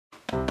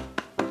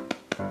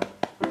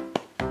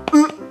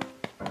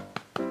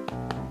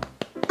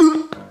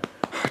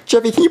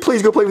Jeffy, can you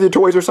please go play with your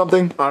toys or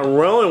something? I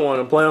really want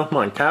to play with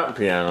my cat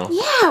piano.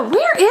 Yeah,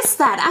 where is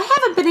that? I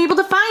haven't been able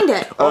to find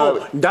it.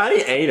 Oh,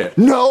 Daddy ate it.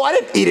 No, I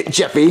didn't eat it,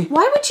 Jeffy.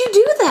 Why would you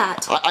do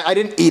that? I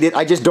didn't eat it.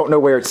 I just don't know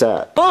where it's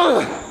at.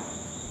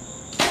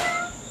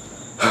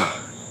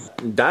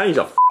 Daddy's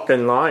a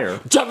fucking liar.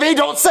 Jeffy,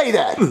 don't say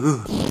that.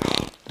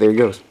 There he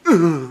goes.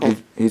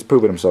 He's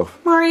pooping himself.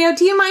 Mario,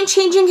 do you mind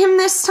changing him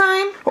this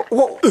time?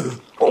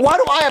 Why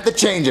do I have to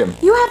change him?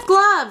 You have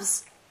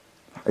gloves.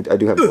 I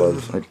do have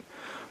gloves.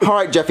 All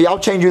right, Jeffy, I'll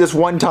change you this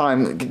one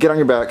time. Get on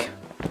your back.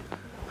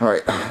 All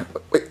right.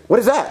 Wait, what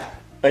is that?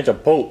 It's a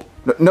poop.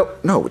 No.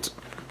 What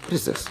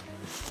is this?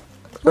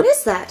 What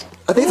is that?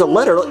 I think it's a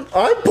letter.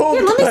 I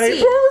pooped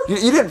paper.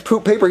 You didn't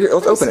poop paper. Here,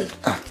 let's open it.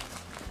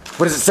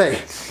 What does it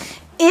say?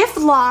 If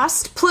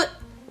lost,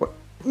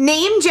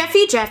 name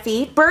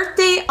Jeffy,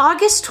 birthday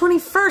August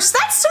 21st.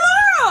 That's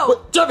tomorrow!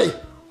 What, Jeffy,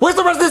 where's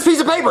the rest of this piece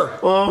of paper?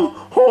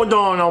 Hold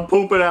on, I'll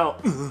poop it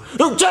out.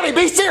 No, Jeffy,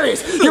 be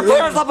serious. Your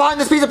parents left behind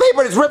this piece of paper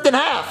and it's ripped in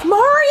half.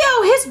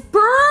 Mario, his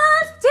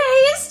birthday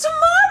is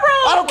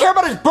tomorrow! I don't care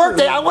about his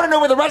birthday. I want to know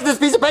where the rest of this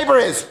piece of paper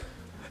is.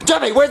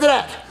 Jeffy, where's it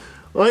at?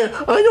 I don't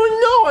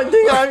know. I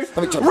think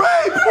Let me check.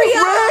 Rape!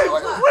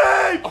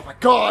 Oh my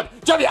God.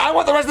 Jeffy, I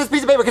want the rest of this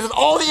piece of paper because it's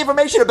all the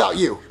information about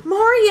you.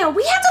 Mario,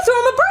 we have to throw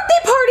him a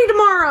birthday party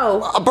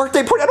tomorrow! A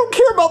birthday party? I don't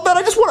care about that.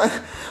 I just want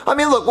to... I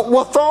mean, look,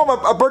 we'll throw him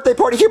a birthday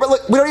party here, but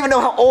look, we don't even know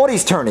how old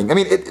he's turning. I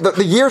mean,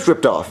 the year's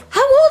ripped off.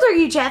 How old are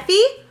you,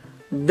 Jeffy?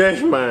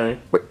 This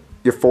man. Wait,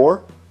 you're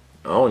 4?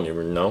 I don't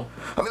even know.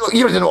 I mean, look,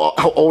 you don't even know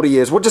how old he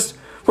is. We'll just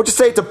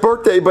say it's a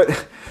birthday,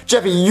 but...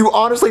 Jeffy, you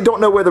honestly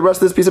don't know where the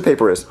rest of this piece of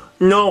paper is.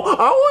 No,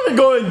 I want to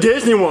go to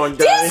Disney World,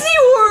 Daddy. Disney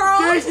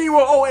World? Disney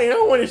World. Oh, and I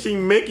want to see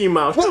Mickey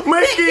Mouse.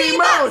 Mickey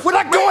Mouse. We're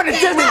not going to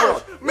Disney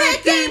World.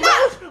 Mickey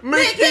Mouse.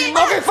 Mickey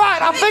Mouse. Okay,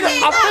 fine. I'll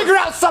figure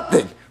out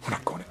something. We're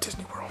not going to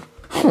Disney World.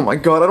 Oh my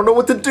God, I don't know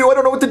what to do.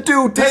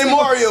 Hey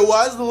Mario,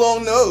 why's the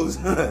long nose?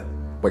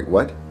 Wait,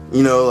 what?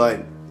 You know,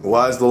 like,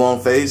 why's the long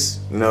face?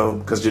 You know,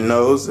 because your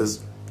nose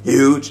is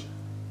huge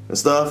and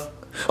stuff.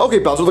 Okay,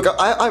 Bowser, look,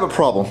 I have a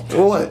problem.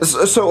 What?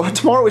 So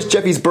tomorrow is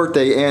Jeffy's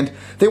birthday, and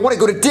they want to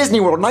go to Disney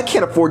World, and I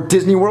can't afford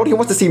Disney World. He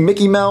wants to see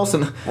Mickey Mouse,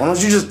 and... Why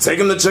don't you just take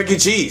him to Chuck E.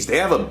 Cheese? They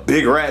have a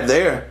big rat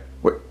there.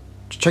 What?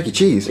 Chuck E.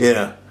 Cheese?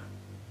 Yeah.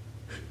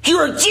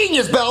 You're a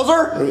genius,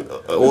 Bowser!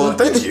 Well,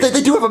 thank you.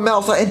 They do have a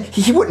mouse, and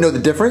he wouldn't know the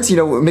difference, you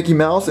know, Mickey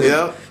Mouse. And,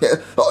 yeah.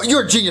 Oh,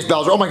 you're a genius,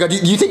 Bowser. Oh my God, do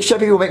you think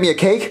Jeffy will make me a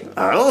cake?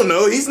 I don't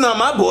know. He's not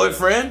my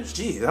boyfriend.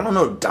 Jeez, I don't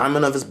know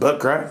diamond of his butt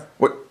crack.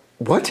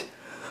 What?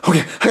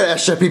 Okay, I gotta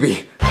ask Chef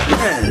Pee-Pee.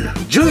 Man,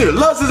 Junior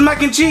loves his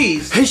mac and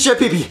cheese. Hey, Chef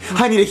Pee-Pee,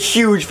 I need a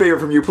huge favor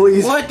from you,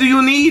 please. What do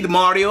you need,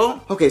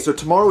 Mario? Okay, so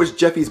tomorrow is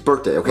Jeffy's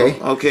birthday, okay?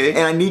 Okay.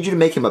 And I need you to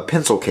make him a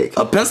pencil cake.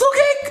 A pencil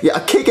cake? Yeah,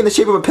 a cake in the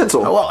shape of a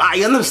pencil. Well,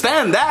 I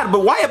understand that,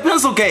 but why a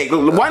pencil cake?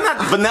 Why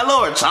not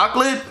vanilla or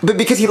chocolate? But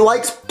because he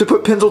likes to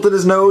put pencils in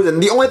his nose,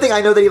 and the only thing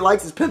I know that he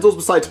likes is pencils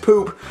besides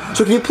poop.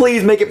 So can you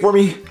please make it for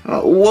me?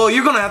 Well,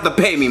 you're gonna have to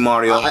pay me,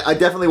 Mario. I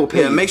definitely will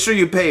pay you. Make sure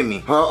you pay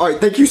me. All right,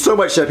 thank you so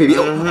much, Chef Pee-Pee.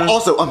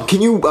 Also,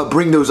 can you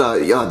bring those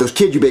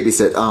kids you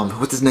babysit?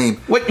 What's his name?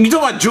 What, you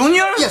talking about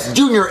Junior? Yes,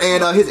 Junior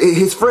and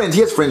his friends.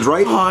 He has friends,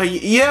 right?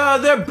 Yeah,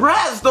 they're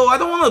brats though. I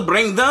don't want to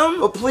bring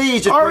them. Oh,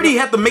 please, just I already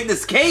have to make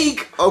this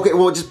cake. Okay,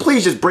 well,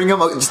 please bring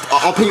them.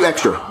 I'll pay you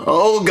extra.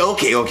 Oh,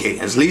 okay.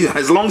 As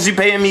long as you're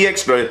paying me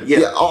extra.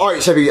 Yeah. All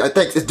right, Chef Pee-Pee.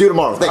 Thanks. It's due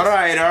tomorrow. Thanks. All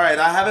right.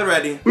 I have it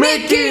ready.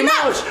 Mickey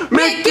Mouse!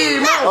 Mickey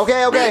Mouse!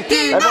 Okay. Mickey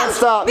Everyone Mouse!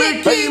 stop.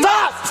 Mickey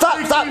Mouse!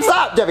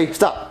 Stop, Jeffy,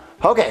 stop.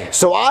 Okay,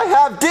 so I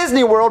have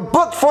Disney World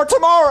booked for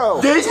tomorrow.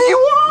 Disney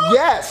World?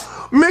 Yes.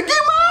 Mickey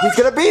Mouse? He's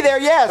gonna be there,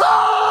 yes.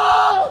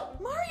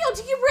 Mario,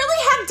 do you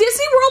really have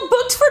Disney World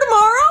booked for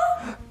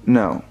tomorrow?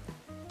 No.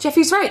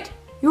 Jeffy's right.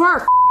 You are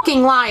a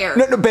f***ing liar.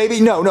 No, baby,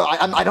 no.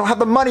 I don't have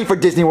the money for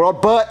Disney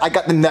World, but I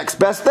got the next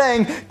best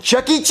thing.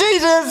 Chuck E.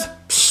 Cheese's.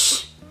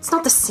 Psh, it's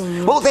not the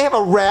same. Well, they have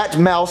a rat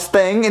mouse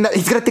thing, and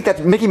he's gonna think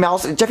that's Mickey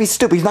Mouse. Jeffy's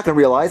stupid. He's not gonna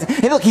realize.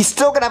 And look, he's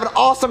still gonna have an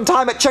awesome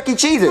time at Chuck E.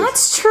 Cheese's.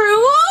 That's true.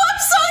 Oh, I'm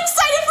so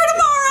excited for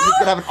tomorrow. He's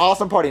gonna have an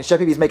awesome party, and Chef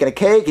Pee-Pee's making a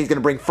cake. He's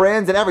gonna bring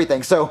friends and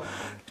everything. So,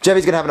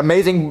 Jeffy's gonna have an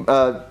amazing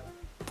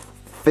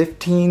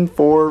 15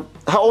 for.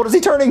 How old is he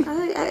turning?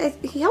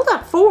 He held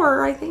out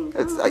 4, I think.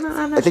 I'm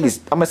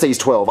gonna say he's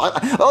 12.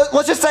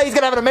 Let's just say he's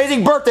gonna have an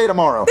amazing birthday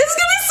tomorrow. This is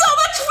gonna be so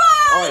much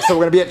fun! Alright, so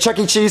we're gonna be at Chuck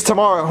E. Cheese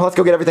tomorrow. Let's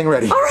go get everything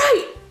ready.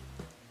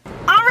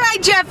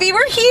 Alright, Jeffy,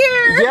 we're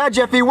here! Yeah,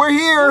 Jeffy, we're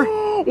here!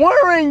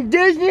 We're in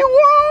Disney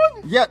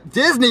World? Yeah,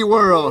 Disney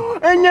World!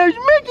 And there's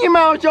Mickey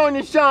Mouse on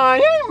the sign.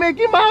 Hey,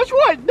 Mickey Mouse,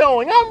 what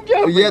doing? I'm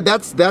joking. Yeah,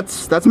 that's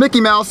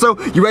Mickey Mouse. So,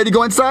 you ready to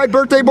go inside,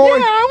 birthday boy?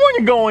 Yeah, I want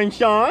to go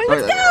inside.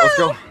 Let's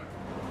go.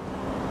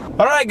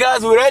 All right,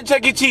 guys, we're at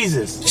Chuck E.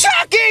 Cheese's.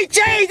 Chuck E.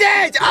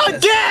 Cheese's!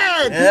 Again!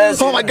 again!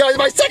 Yes. Oh my God, it's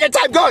my second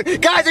time going!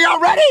 Guys, are y'all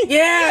ready?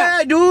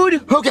 Yeah,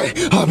 dude. Okay.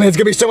 Oh man, it's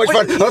gonna be so much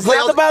fun. Let's It's play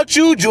not about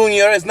you,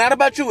 Junior. It's not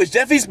about you. It's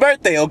Jeffy's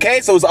birthday,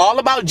 okay? So it's all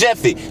about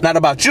Jeffy. Not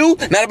about you,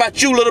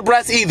 little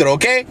breast either,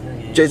 okay?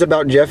 Jay's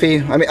about Jeffy.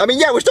 I mean,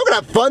 yeah, we're still gonna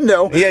have fun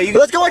though. Yeah, you.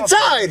 Let's go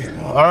inside.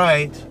 All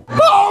right.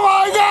 Oh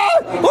my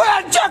God! We're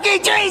at Chuck E.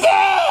 Cheese's!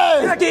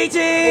 Chuck E.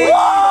 Cheese!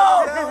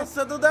 Whoa!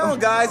 Settle down,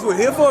 guys. We're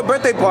here for a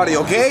birthday party,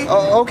 okay?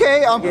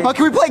 Okay.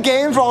 Can we play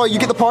games while you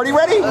get the party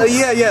ready?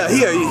 Yeah.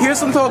 Here's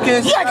some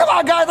tokens. Yeah, come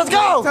on, guys, let's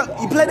go.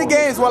 You play the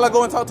games while I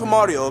go and talk to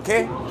Mario,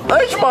 okay?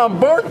 It's my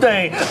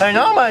birthday, and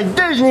I'm at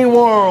Disney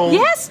World.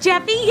 Yes,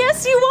 Jeffy,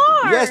 yes you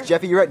are. Yes,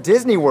 Jeffy, you're at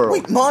Disney World.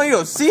 Wait,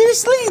 Mario,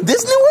 seriously?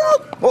 Disney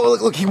World? Well,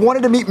 look, he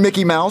wanted to meet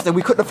Mickey Mouse, and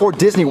we couldn't afford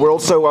Disney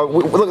World, so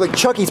look, like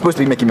Chucky's supposed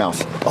to be Mickey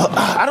Mouse.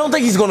 I don't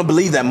think he's gonna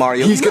believe that,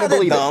 Mario. He's gonna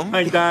believe it.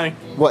 Hey, Daddy.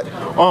 What? Do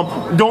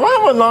I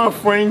have a lot of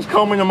friends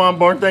coming to my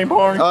birthday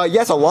party?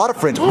 Yes, a lot of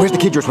friends. Where's the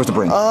kid you're supposed to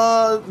bring?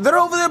 They're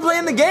over there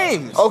playing the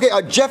games. Okay,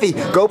 Jeffy,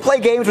 go play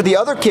games with the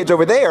other kids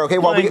over there, okay?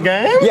 Play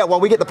games? Yeah, while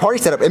we get the party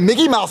set up, and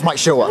Mickey Mouse might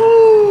show up.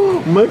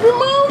 Mickey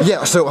Mouse?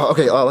 Yeah, so,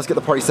 okay, let's get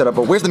the party set up,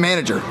 but where's the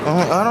manager?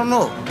 I don't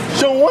know.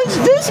 So what's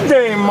this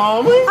game,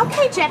 Mommy?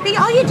 Okay, Jeffy,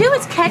 all you do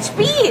is catch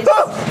bees.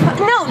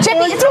 No,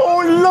 Jeffy, I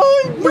don't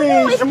like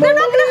bees. they're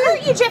not gonna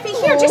hurt you, Jeffy.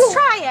 Here, just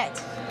try it.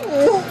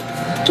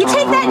 You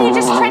take that and you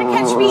just try to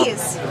catch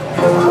bees.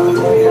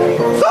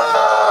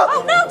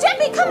 Oh no,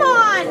 Jeffy, come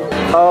on!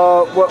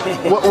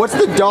 What's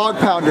the dog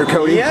pounder,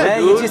 Cody? Yeah,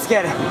 You just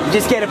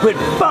gotta put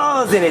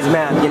balls in his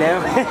mouth, you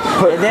know?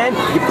 And then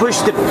you push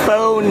the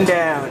bone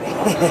down.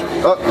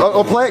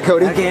 I'll play it,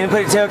 Cody. Okay, and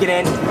put a token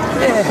in.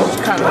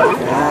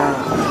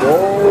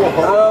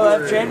 Oh,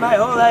 I've trained my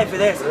whole life for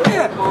this.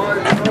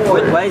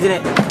 Why isn't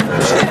it?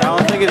 I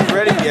don't think it's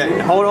ready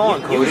yet. Hold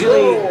on, Cody.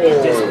 Usually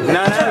it just...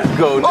 No,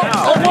 go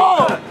now.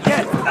 Whoa!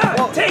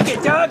 Yes, take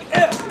it, dog.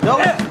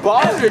 Those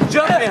balls are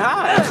jumping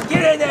high.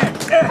 Get in there.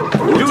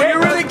 Dude, you're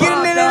really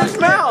getting it in his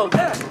mouth.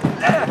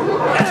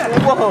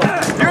 Whoa,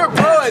 you're a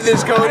pro at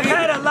this, I've Cody.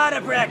 had a lot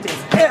of practice.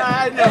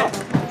 I know.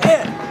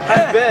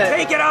 I bet.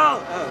 Take it all.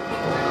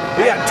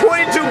 We got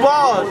 22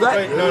 balls.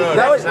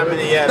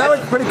 That was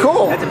pretty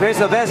cool. That's a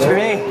personal best for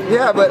me.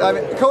 Yeah, but I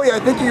mean, Cody, I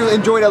think you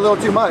enjoyed it a little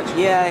too much.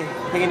 Yeah,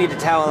 I think I need to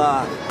towel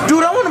off.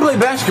 Dude, I want to play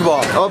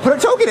basketball. Oh, put a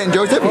token in,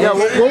 Joseph. Yeah,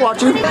 we'll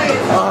watch you.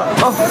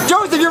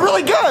 Joseph, you're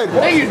really good.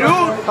 Hey, you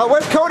dude.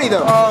 Where's Cody,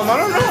 though? I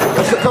don't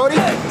know. Cody?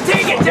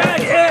 Take it,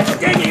 Doug.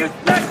 Take it, you.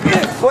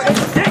 What?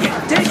 Take it.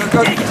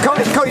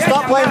 Cody,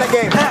 stop playing that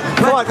game.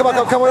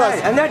 Come with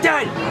us. I'm not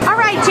done. All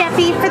right,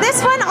 Jeffy, for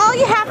this one, all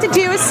you have to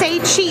do is say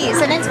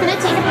cheese, and it's gonna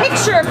take a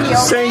picture of you,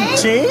 Say okay?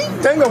 cheese?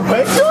 Take a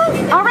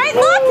picture? All right,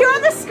 look, you're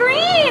on the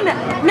screen.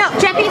 No,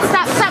 Jeffy,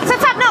 stop.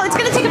 No, it's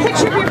gonna take a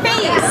picture of your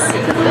face.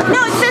 No,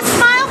 it says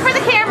smile for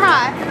the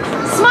camera.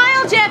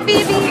 Smile,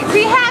 Jeffy.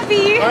 Be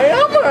happy. I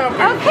am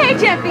happy. Okay,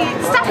 Jeffy.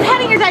 Stop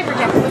patting your diaper,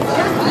 Jeffy.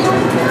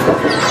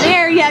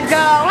 There you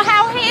go.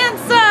 How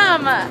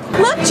handsome.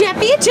 Look,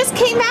 Jeffy, it just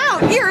came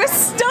out. You're a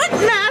stunt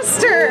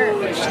master.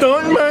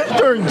 Stunt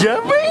Master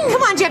Jeffy?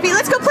 Come on, Jeffy,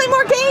 let's go play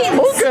more games.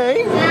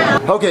 Okay.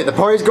 Okay, the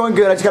party's going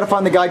good. I just gotta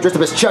find the guy dressed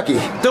up as Chucky.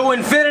 To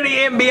infinity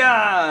and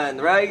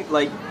beyond, right?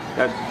 Like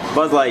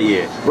Buzz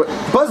Lightyear. What?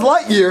 Buzz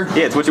Lightyear?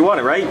 Yeah, it's what you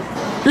wanted, right?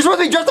 You're supposed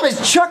to be dressed up as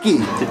Chucky.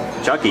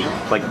 Chucky,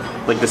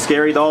 like the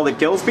scary doll that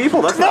kills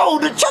people. That's No,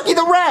 the Chucky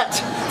the Rat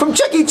from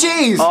Chuck E.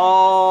 Cheese.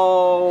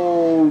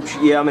 Oh,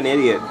 yeah, I'm an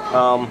idiot.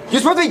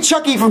 You're supposed to be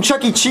Chucky from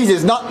Chuck E.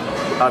 Cheese's, not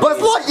Buzz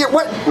Lightyear.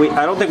 What?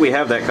 I don't think we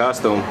have that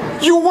costume.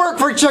 You work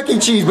for Chuck E.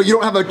 Cheese, but you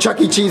don't have a Chuck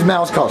E. Cheese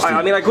mouse costume.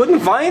 I mean, I couldn't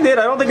find it.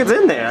 I don't think it's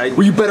in there.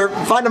 Well, you better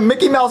find a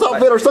Mickey Mouse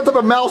outfit or some type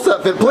of mouse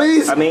outfit,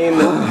 please. I mean,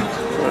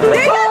 There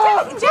you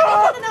go, Jeffy.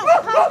 Jeffy, no.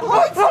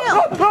 Hold it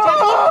still. Jeffy,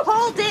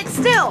 hold it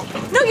still.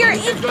 No, you're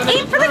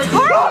aim for the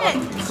target.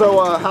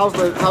 So, how's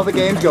the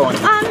games going?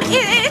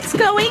 It's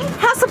going.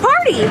 How's the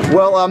party?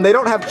 Well, they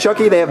don't have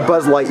Chucky. They have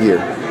Buzz Lightyear.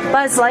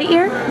 Buzz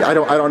Lightyear? I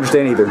don't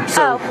understand either.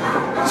 So,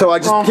 Oh. So I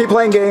just keep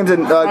playing games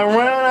and. I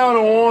ran out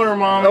of water,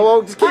 Mommy. Oh,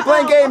 well, just keep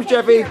playing games, Okay,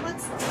 Jeffy. here,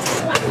 let's-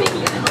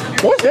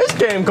 What's this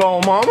game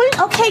called, Mommy?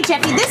 Okay,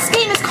 Jeffy, this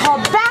game is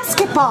called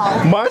basketball.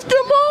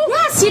 Basketball?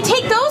 Yes, you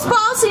take those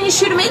balls and you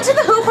shoot them into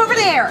the hoop over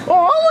there. Oh,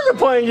 I want to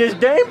play this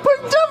game.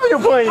 Put Jeffy to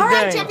play this All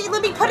right, game. Jeffy,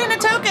 let me put in a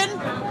token.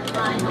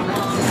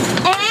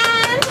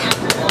 And...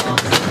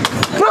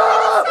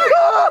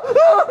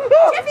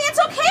 Jeffy, it's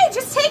okay.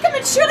 Just take them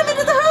and shoot them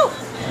into the hoop.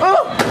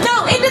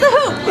 No, into the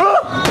hoop.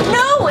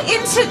 No,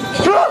 into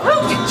the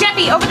hoop.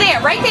 Jeffy, over there,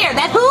 right there.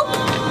 That hoop.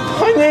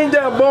 I need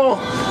that ball.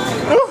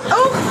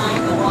 Oh,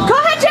 go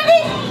ahead,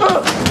 Jeffy.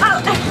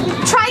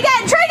 Try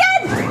again.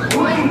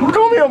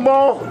 Come here,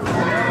 ball.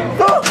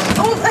 Oh,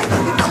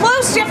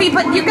 close, Jeffy,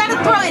 but you gotta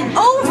throw it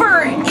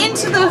over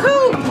into the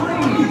hoop.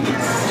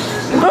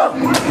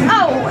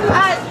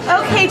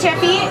 Okay,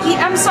 Jeffy.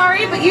 I'm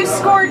sorry, but you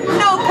scored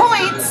no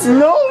points.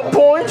 No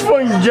points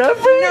for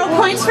Jeffy? No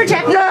points for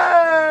Jeffy.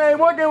 Yay!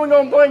 What game we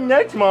gonna play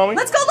next, Mommy?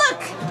 Let's go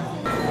look.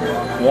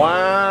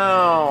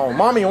 Wow.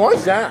 Mommy,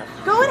 what's that?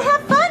 Go and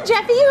have fun, on,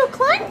 Jeffy. You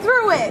climb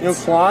through it. You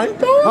climbed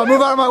through? Oh,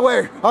 move out of my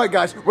way. All right,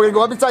 guys, we're gonna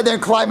go up inside there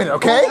and climb in it,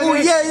 okay? Oh,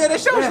 yeah, that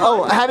shows.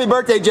 Oh, happy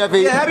birthday, Jeffy.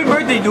 Yeah, happy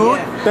birthday, dude.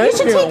 You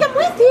should take him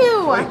with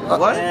you.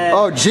 What?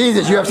 Oh,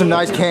 Jesus, you have some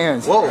nice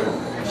cans. Whoa.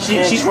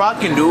 She's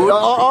rocking, dude.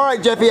 All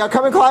right, Jeffy,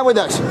 come and climb with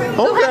us.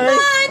 Okay.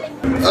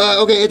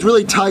 Okay, it's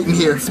really tight in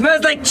here.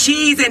 Smells like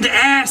cheese and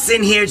ass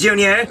in here,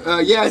 Junior.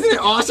 Yeah, isn't it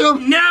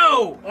awesome?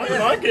 No! I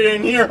like it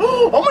in here. I'm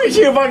gonna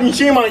see if I can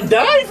see my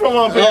daddy from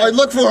up here. All right,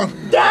 look for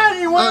him.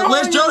 Daddy,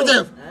 Where's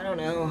Joseph? I don't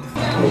know.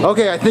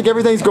 Okay, I think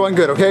everything's going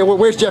good, okay?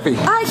 Where's Jeffy? He's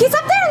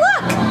up there,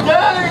 look.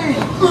 Daddy!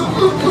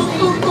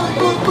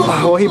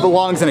 Well, he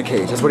belongs in a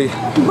cage. That's what he...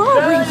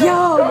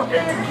 Mario.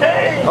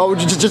 Oh,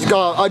 just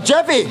go.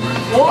 Jeffy!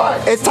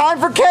 What? It's time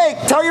for cake!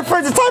 Tell your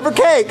friends it's time for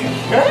cake!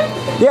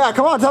 Yeah,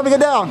 come on, tell them to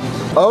get down.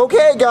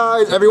 Okay,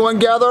 guys, everyone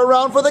gather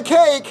around for the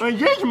cake. Is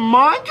this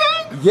my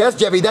cake? Yes,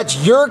 Jeffy,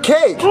 that's your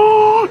cake.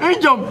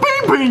 It's a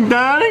beeping,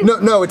 Daddy.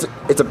 No, it's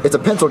a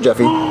pencil,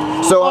 Jeffy.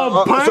 So,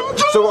 A pencil?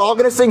 so we're all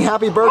gonna sing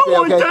happy birthday, I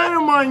want okay? that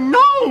in my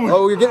nose.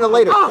 Oh, you're getting it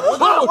later.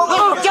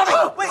 Jeffy!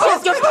 Wait,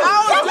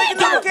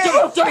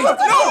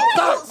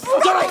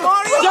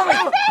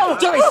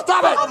 Jeffy,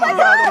 stop it! Oh my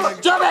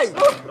God. Jeffy!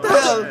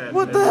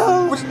 What the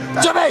hell?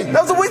 Jeffy!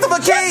 That was a waste of a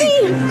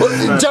cake.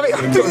 Jeffy!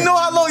 You know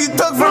how long you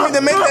took for me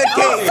to make that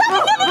cake.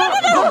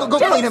 Go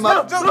clean him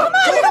up. Clean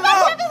him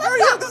up.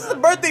 Hurry up, this is a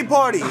birthday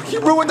party. You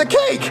ruined the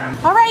cake!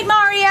 All right,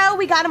 Mario.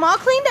 We got him all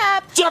cleaned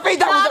up. Jeffy,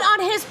 that Not was on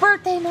his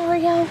birthday,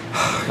 Mario.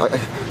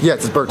 Yeah,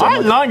 it's his birthday. I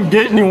like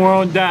Disney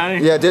World,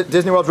 Daddy. Yeah,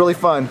 Disney World's really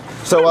fun.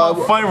 So, My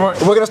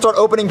favorite. we're gonna start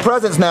opening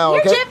presents now,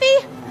 Here, okay?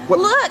 Jeffy. What?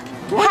 Look.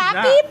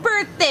 Happy that?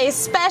 birthday,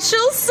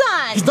 special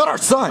son. He's not our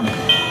son.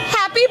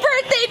 Happy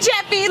birthday,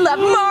 Jeffy. Love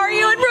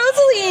Mario and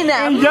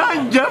Rosalina. Is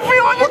that Jeffy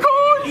on the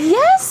card?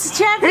 Yes,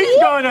 Jeffy. He's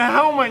got a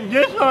helmet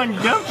just on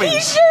Jeffy. He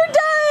sure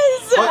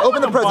does. All right,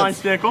 open the a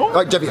presents. bicycle. All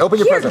right, Jeffy, open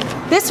your Here,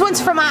 present. this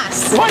one's from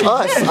us. What is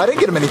Us? this? I didn't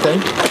get him anything.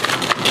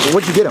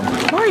 What'd you get him?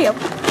 Mario.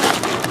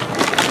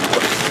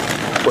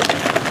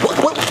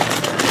 What?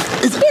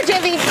 Here,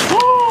 Jeffy.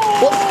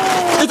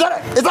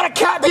 Is that a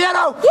cat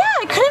piano? Yeah,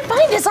 I couldn't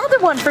find his other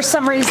one for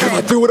some reason.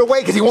 I threw it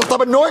away because he won't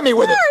stop annoying me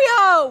with it.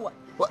 Mario.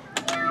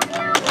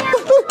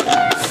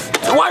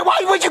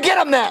 Why would you get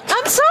him that?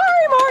 I'm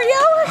sorry,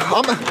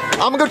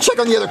 Mario. I'm gonna go check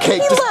on the other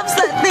cake. He loves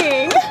that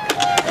thing.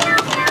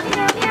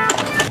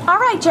 All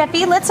right,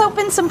 Jeffy, let's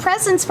open some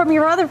presents from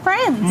your other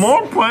friends.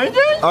 More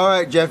presents? All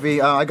right,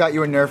 Jeffy, I got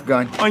you a Nerf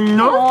gun. I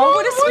know. Oh,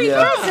 what a sweet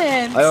Yeah.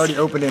 present. I already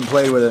opened it and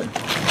played with it.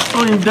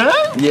 On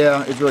that?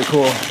 Yeah, it's really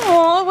cool.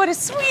 Oh, what a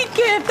sweet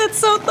gift. That's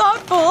so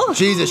thoughtful.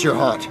 Jesus, you're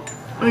hot.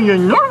 And your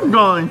Nerf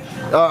gun.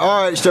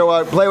 All right,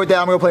 so play with that.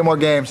 I'm gonna play more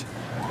games.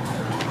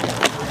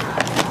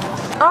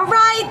 All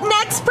right,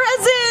 next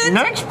present.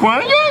 Next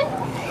present?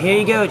 Here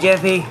you go,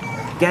 Jeffy.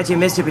 Got you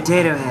Mr.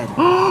 Potato Head.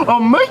 A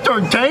Mr.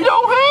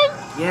 Potato Head?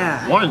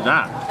 Yeah. What is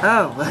that?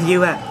 Oh, well,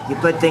 you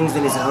put things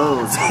in his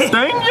holes.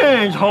 Things in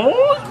his hole?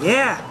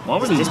 Yeah.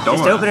 What was he Just doing?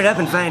 open it up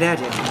and find out,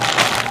 Jeffy.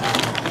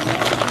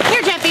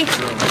 Here, Jeffy.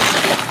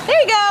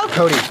 There you go.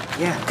 Cody,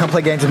 Yeah. come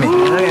play games with me.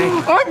 Okay.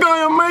 I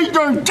got a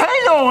Mr.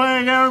 Potato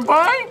Head,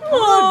 everybody.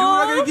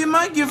 Oh, dude, I gotta get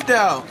my gift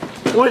out.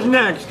 What's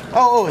next?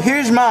 Oh,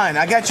 here's mine.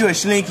 I got you a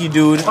Slinky,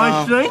 dude.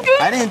 Slinky?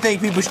 I didn't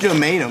think people still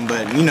made them,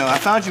 but, you know, I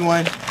found you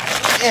one.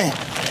 Yeah.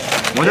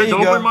 Well, There let's you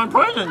open go. my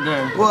present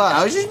then. Well,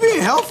 I was just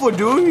being helpful,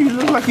 dude. You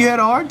look like you had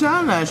a hard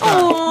time last time.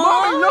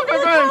 Mommy, look, I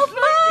got a how Slinky.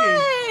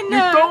 fun.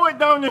 You throw it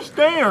down the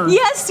stairs.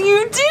 Yes,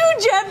 you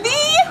do,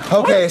 Jeffy.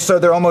 Okay, so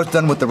they're almost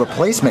done with the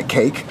replacement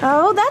cake.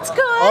 Oh, that's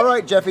good. All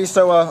right, Jeffy,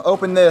 so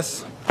open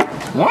this.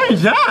 What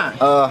is that?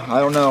 I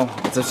don't know.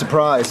 It's a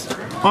surprise.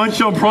 A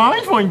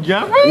surprise for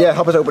Jeffy? Yeah,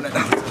 help us open it.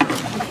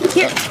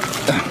 Here.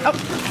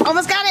 Oh,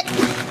 almost got it.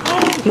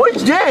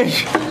 What's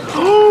this?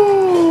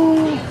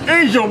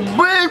 It's a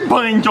big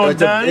pencil,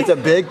 Daddy. It's a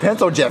big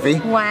pencil, Jeffy.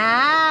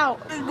 Wow.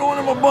 It's going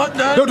in my butt,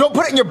 Daddy. No, don't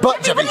put it in your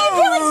butt, Jeffy.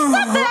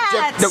 Stop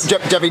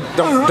that. Jeffy,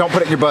 don't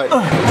put it in your butt.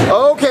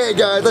 Okay,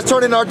 guys, let's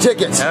turn in our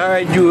tickets. All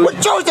right, dude. What,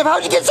 Joseph,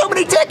 how'd you get so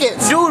many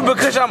tickets? Dude,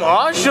 because I'm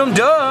awesome,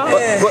 duh.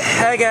 What?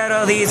 I got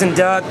all these in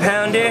Dog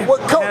Pounder.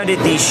 What co- Pounded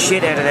the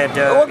shit out of that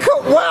dog.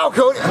 Wow,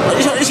 Cody.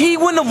 He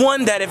wouldn't have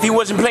won that if he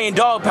wasn't playing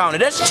Dog Pounder.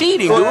 That's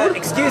cheating, dude.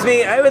 Excuse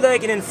me, I would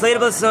like an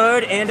inflatable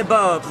sword and a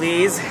ball,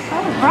 please. All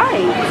right.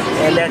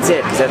 And that's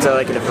it, because that's all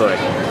I can afford.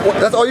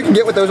 That's all you can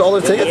get with all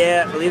those tickets?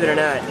 Yeah, believe it or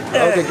not.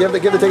 Okay, give the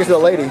tickets to the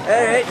lady. All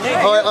right,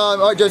 thank you. All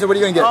right, Joseph, what are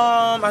you gonna get?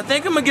 I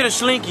think I'm gonna get a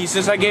Slinky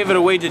since I gave it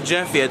away to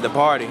Jeffy at the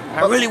party.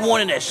 I really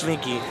wanted that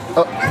Slinky.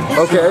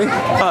 Okay.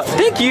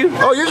 Thank you.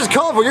 Oh, you're just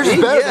colorful. Yours is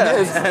better than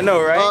his. I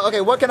know, right?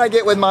 Okay, what can I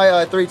get with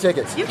my 3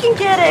 tickets? You can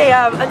get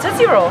a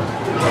Tootsie Roll.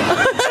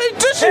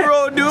 Tootsie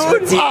Roll,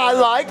 dude. I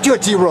like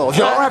Tootsie Rolls.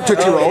 Y'all don't have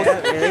Tootsie Rolls.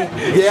 Yeah,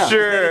 really? Yeah.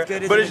 Sure,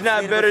 good as but an it's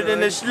not inflatable better than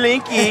the float.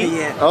 Slinky.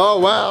 Yeah. Oh,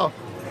 wow.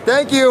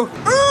 Thank you.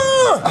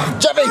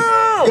 Jeffy,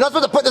 you're not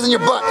supposed to put this in your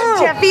butt.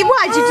 Jeffy,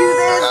 why'd you do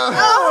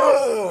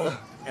this?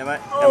 Am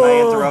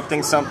I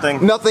interrupting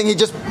something? Nothing, he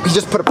just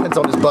put a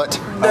pencil on his butt.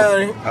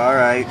 All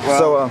right. Well,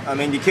 So, I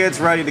mean, your kid's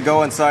ready to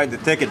go inside the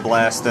ticket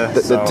blaster.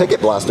 The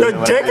ticket blaster.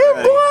 The ticket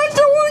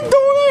blaster? What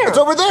It's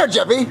over there,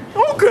 Jeffy.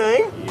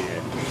 Okay.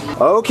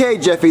 Okay,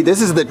 Jeffy,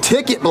 this is the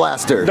ticket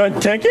blaster. The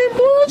ticket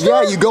blaster?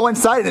 Yeah, you go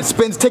inside and it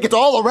spins tickets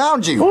all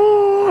around you.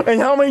 Oh,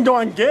 and how many do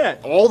I get?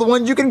 All the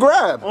ones you can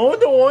grab. All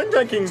the ones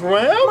I can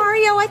grab?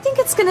 Mario, I think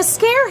it's gonna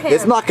scare him.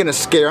 It's not gonna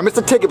scare him. It's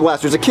a ticket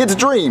blaster. It's a kid's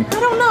dream. I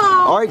don't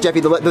know. All right, Jeffy,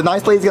 the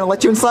nice lady's gonna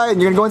let you inside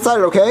and you're gonna go inside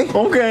it, okay?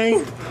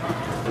 Okay.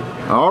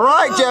 All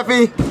right,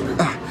 Jeffy.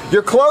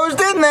 You're closed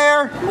in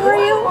there.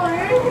 Mario?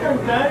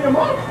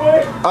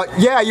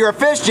 Yeah, you're a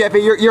fish, Jeffy.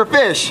 You're a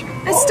fish.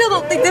 I still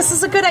don't think this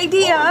is a good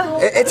idea.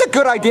 It's a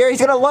good idea.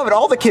 He's gonna love it.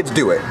 All the kids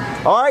do it.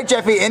 All right,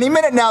 Jeffy. Any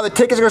minute now, the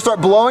tickets are gonna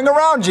start blowing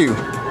around you.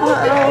 Oh,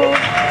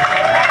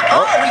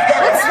 we've got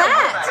What's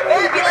that?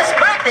 fabulous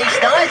birthday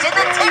stars in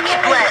the ticket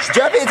blast.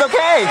 Jeffy, it's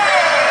okay.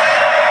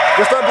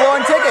 Just start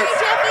blowing tickets. Hey,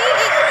 Jeffy,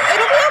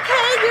 it'll be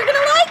okay. You're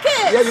gonna like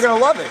it. Yeah, you're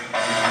gonna love it.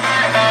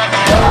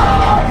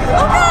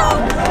 Oh no!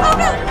 Oh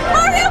no!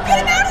 Mario, get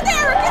him out of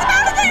there! Get him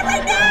out of there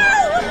right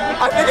now!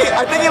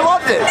 I think he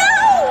loved it. No!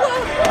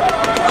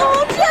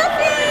 Oh,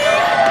 Jeffy!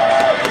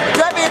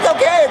 Jeffy, it's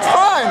okay. It's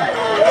fun.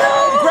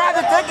 No! Grab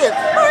the tickets.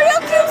 Mario,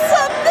 do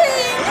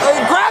something!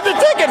 Grab the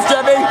tickets,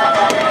 Jeffy.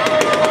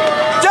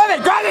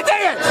 Jeffy, grab the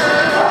tickets.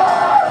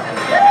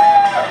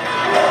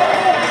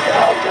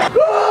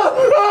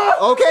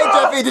 Okay,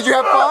 Jeffy, did you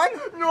have fun?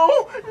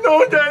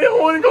 No, Daddy, I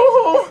want to go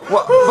home.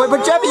 Well,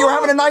 but Jeffy, you were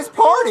having a nice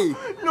party.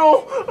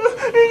 No,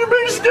 there's a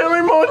big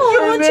scary monster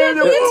Oh, there.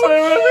 Jeffy, it's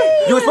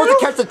okay. You were supposed to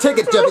catch the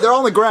tickets, Jeffy. They're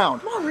on the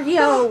ground.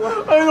 Mario!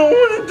 I don't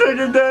want to take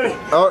it, Daddy.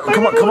 Oh,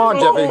 come on,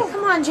 Jeffy.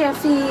 Come on,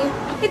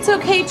 Jeffy. It's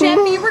okay,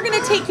 Jeffy. We're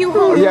gonna take you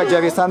home. Yeah,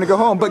 Jeffy, it's time to go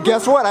home. But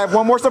guess what? I have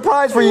one more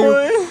surprise for you.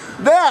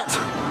 What? That.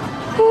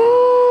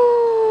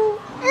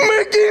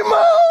 Mickey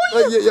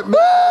Mouse!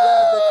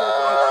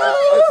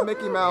 It's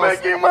Mickey Mouse.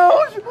 Mickey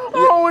Mouse!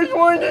 I always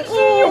wanted to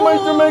see you,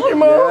 Mr. Mickey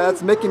Mouse. Yeah,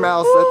 that's Mickey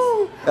Mouse.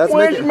 That's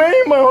Where's Mickey.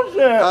 Minnie Mouse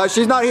at?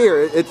 She's not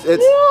here. It's.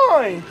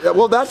 Why?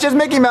 Well, that's just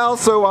Mickey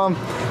Mouse. So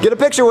get a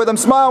picture with him.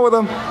 Smile with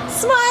him.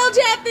 Smile,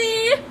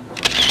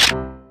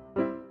 Jeffy!